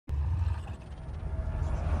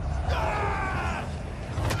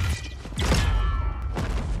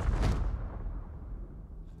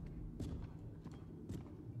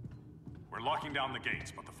locking down the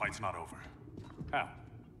gates, but the fight's not over. Hal.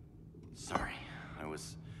 Sorry, I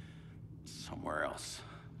was somewhere else.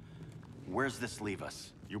 Where's this leave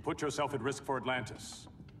us? You put yourself at risk for Atlantis.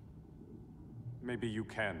 Maybe you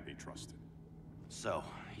can be trusted. So,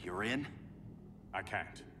 you're in? I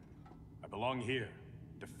can't. I belong here,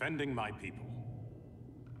 defending my people.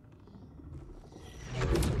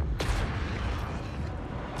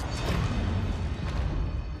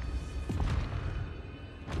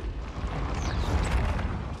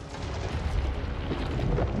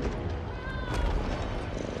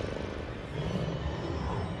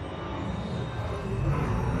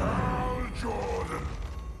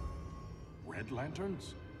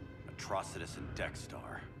 Lanterns? Atrocitus and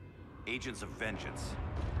Dexstar. Agents of Vengeance.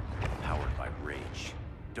 Powered by rage.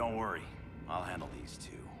 Don't worry, I'll handle these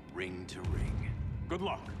two, ring to ring. Good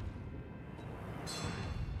luck.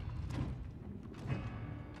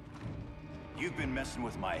 You've been messing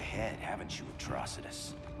with my head, haven't you,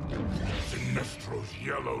 Atrocitus? Sinestro's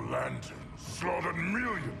yellow lanterns slaughtered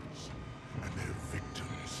millions, and their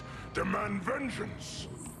victims demand vengeance.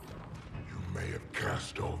 You may have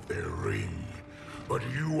cast off their ring, but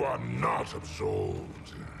you are not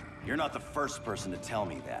absolved. You're not the first person to tell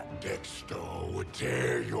me that. Dexter would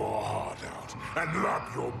tear your heart out and lap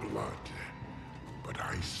your blood. But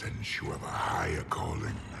I sense you have a higher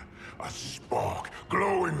calling. A spark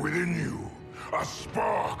glowing within you. A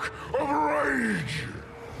spark of rage!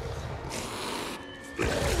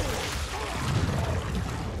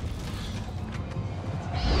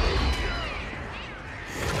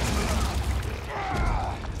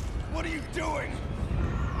 What are you doing?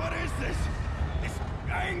 What is this? This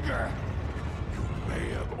anger! You may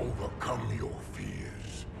have overcome your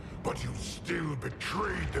fears, but you still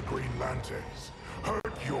betrayed the Green Lanterns,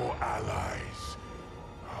 hurt your allies.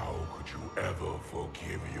 How could you ever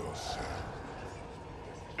forgive yourself?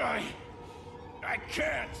 I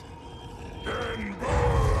can't! Then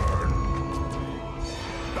burn!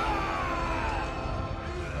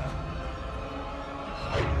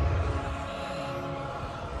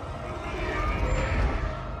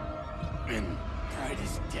 In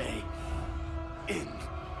brightest day, in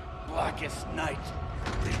blackest night.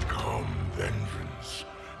 Become vengeance.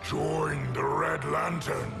 Join the Red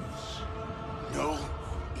Lanterns. No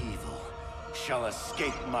evil shall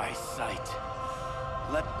escape my sight.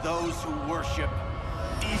 Let those who worship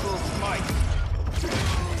evil's might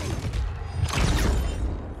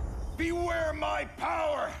beware my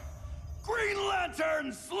power! Green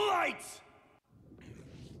Lantern's light!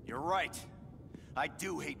 You're right. I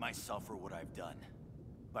do hate myself for what I've done.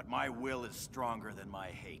 But my will is stronger than my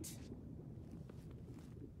hate.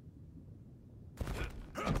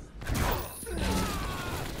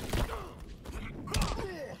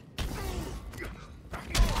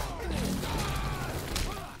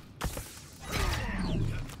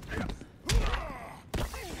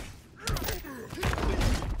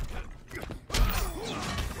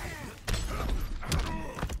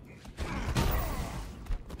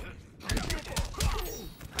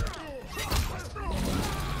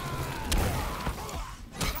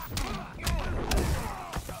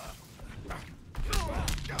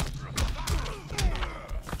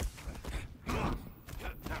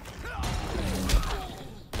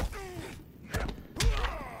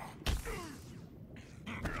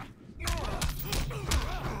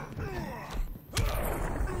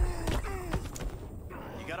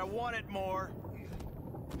 I want it more.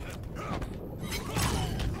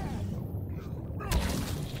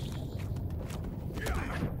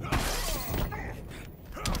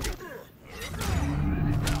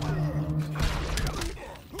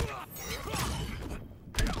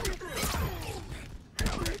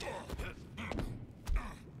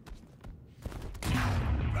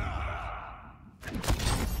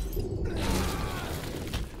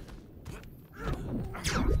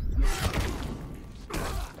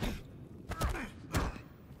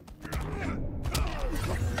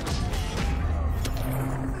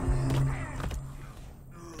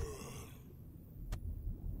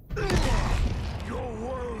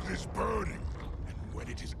 Is burning, and when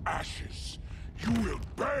it is ashes, you will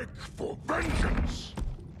beg for vengeance!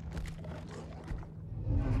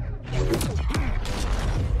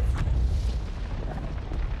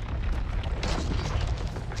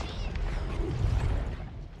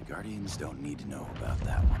 The Guardians don't need to know about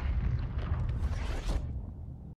that one.